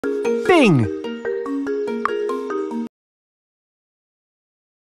Bing!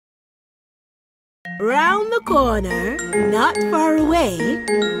 Round the corner, not far away,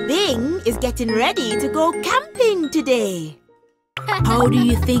 Bing is getting ready to go camping today. How do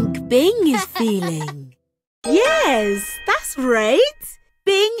you think Bing is feeling? Yes, that's right.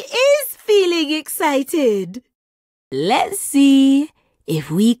 Bing is feeling excited. Let's see if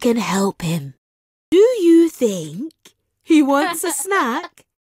we can help him. Do you think he wants a snack?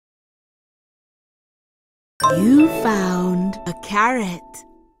 You found a carrot.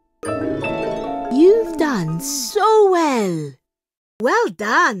 You've done so well. Well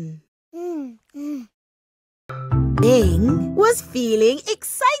done. Bing was feeling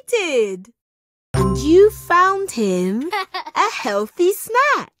excited. And you found him a healthy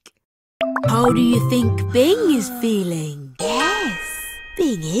snack. How do you think Bing is feeling? Yes,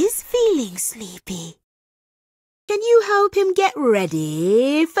 Bing is feeling sleepy. Can you help him get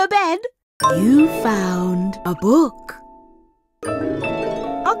ready for bed? You found a book.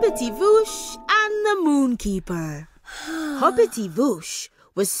 Hoppity Whoosh and the Moonkeeper. Hoppity Whoosh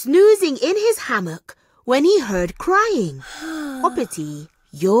was snoozing in his hammock when he heard crying. Hoppity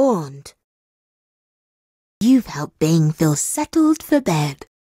yawned. You've helped Bing feel settled for bed.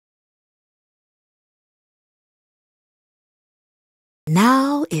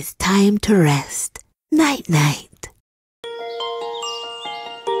 Now it's time to rest. Night-night.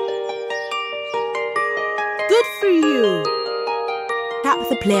 Good for you. Tap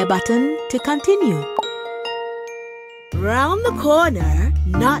the play button to continue. Round the corner,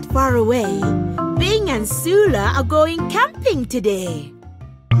 not far away, Bing and Sula are going camping today.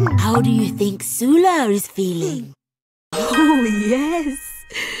 How do you think Sula is feeling? Oh, yes.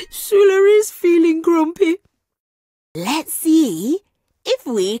 Sula is feeling grumpy. Let's see if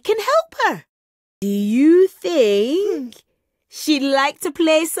we can help her. Do you think she'd like to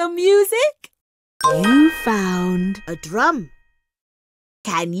play some music? You found a drum.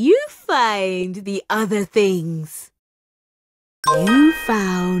 Can you find the other things? You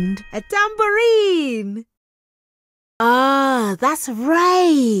found a tambourine. Ah, that's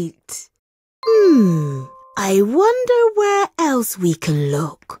right. I wonder where else we can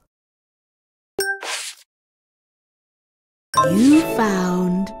look. You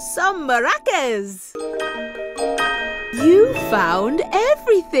found some maracas. You found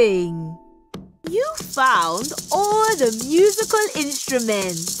everything. You found all the musical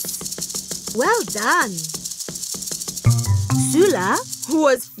instruments. Well done. Sula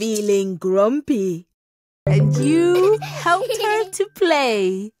was feeling grumpy, and you helped her to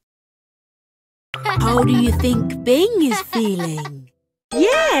play. How do you think Bing is feeling?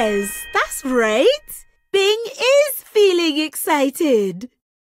 Yes, that's right. Bing is feeling excited.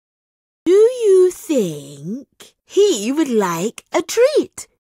 Do you think he would like a treat?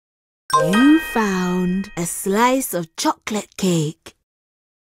 You found a slice of chocolate cake.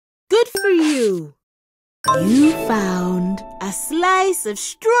 Good for you. You found a slice of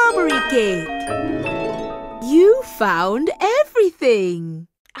strawberry cake. You found everything.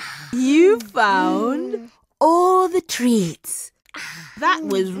 You found all the treats. That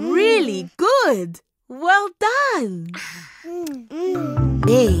was really good. Well done.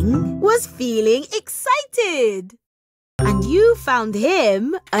 Bing was feeling excited. And you found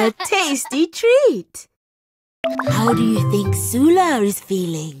him a tasty treat. How do you think Sula is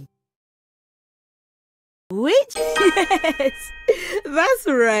feeling? Which? Yes, that's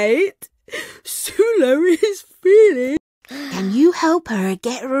right. Sula is feeling. Can you help her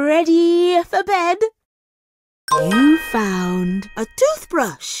get ready for bed? You found a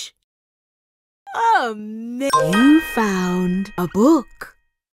toothbrush. You found a book.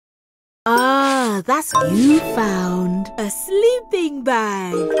 Ah, that's you found a sleeping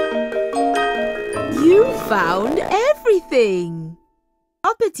bag. You found everything.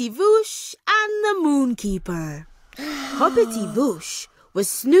 Hoppity Whoosh and the Moonkeeper. Hoppity Whoosh was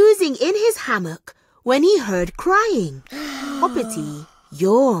snoozing in his hammock when he heard crying. Hoppity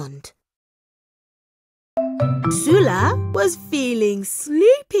yawned. Sula was feeling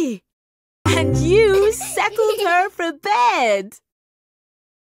sleepy, and you settled her for bed.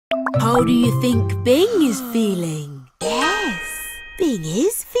 How do you think Bing is feeling? Yes, Bing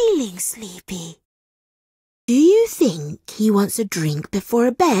is feeling sleepy. Do you think he wants a drink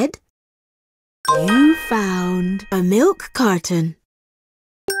before bed? You found a milk carton.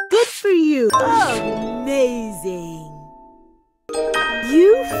 Good for you. Amazing.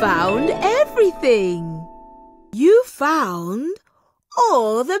 You found everything. You found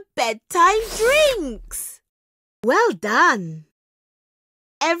all the bedtime drinks. Well done.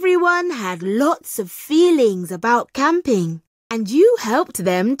 Everyone had lots of feelings about camping. and you helped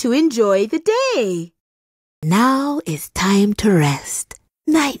them to enjoy the day. Now it's time to rest.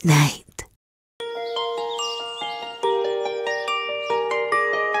 Night-night.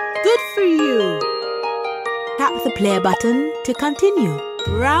 Good for you. Tap the play button to continue.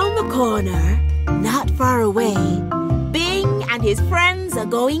 Round the corner, not far away, Bing and his friends are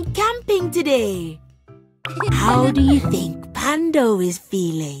going camping today. How do you think Pando is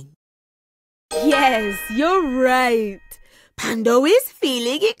feeling? Yes, you're right. Pando is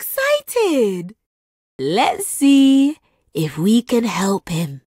feeling excited. Let's see if we can help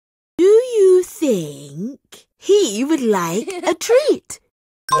him. Do you think he would like a treat?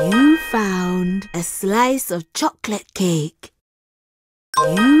 You found a slice of chocolate cake.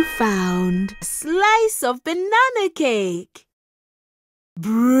 You found a slice of banana cake.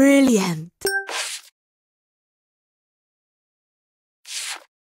 Brilliant!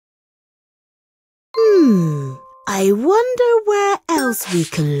 I wonder where else we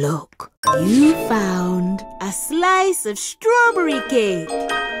can look. You found a slice of strawberry cake.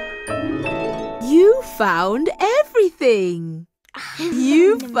 You found everything.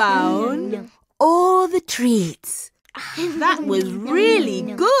 You found all the treats. That was really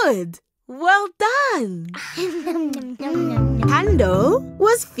good. Well done. Pando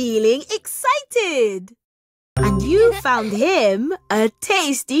was feeling excited. And you found him a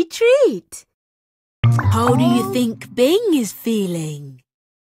tasty treat. How do you think Bing is feeling?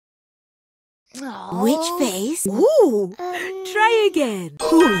 Which face? Ooh, try again.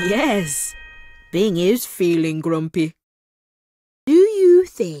 Oh, yes. Bing is feeling grumpy. Do you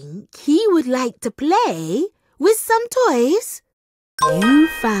think he would like to play with some toys? You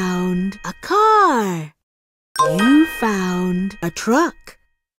found a car. You found a truck.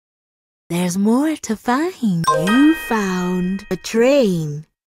 There's more to find. You found a train.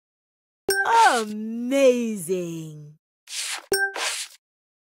 Amazing!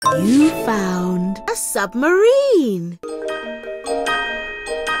 You found a submarine.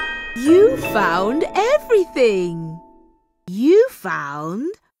 You found everything. You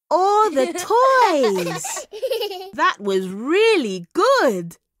found all the toys. That was really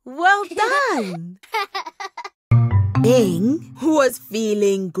good. Well done. Bing was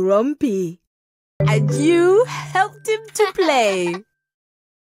feeling grumpy, and you helped him to play.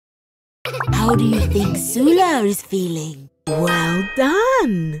 How do you think Sulo is feeling? Well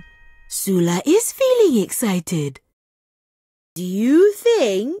done! Sulo is feeling excited. Do you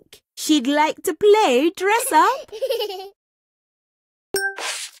think she'd like to play dress up?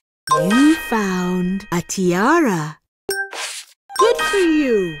 You found a tiara. Good for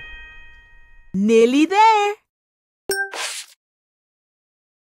you. Nearly there.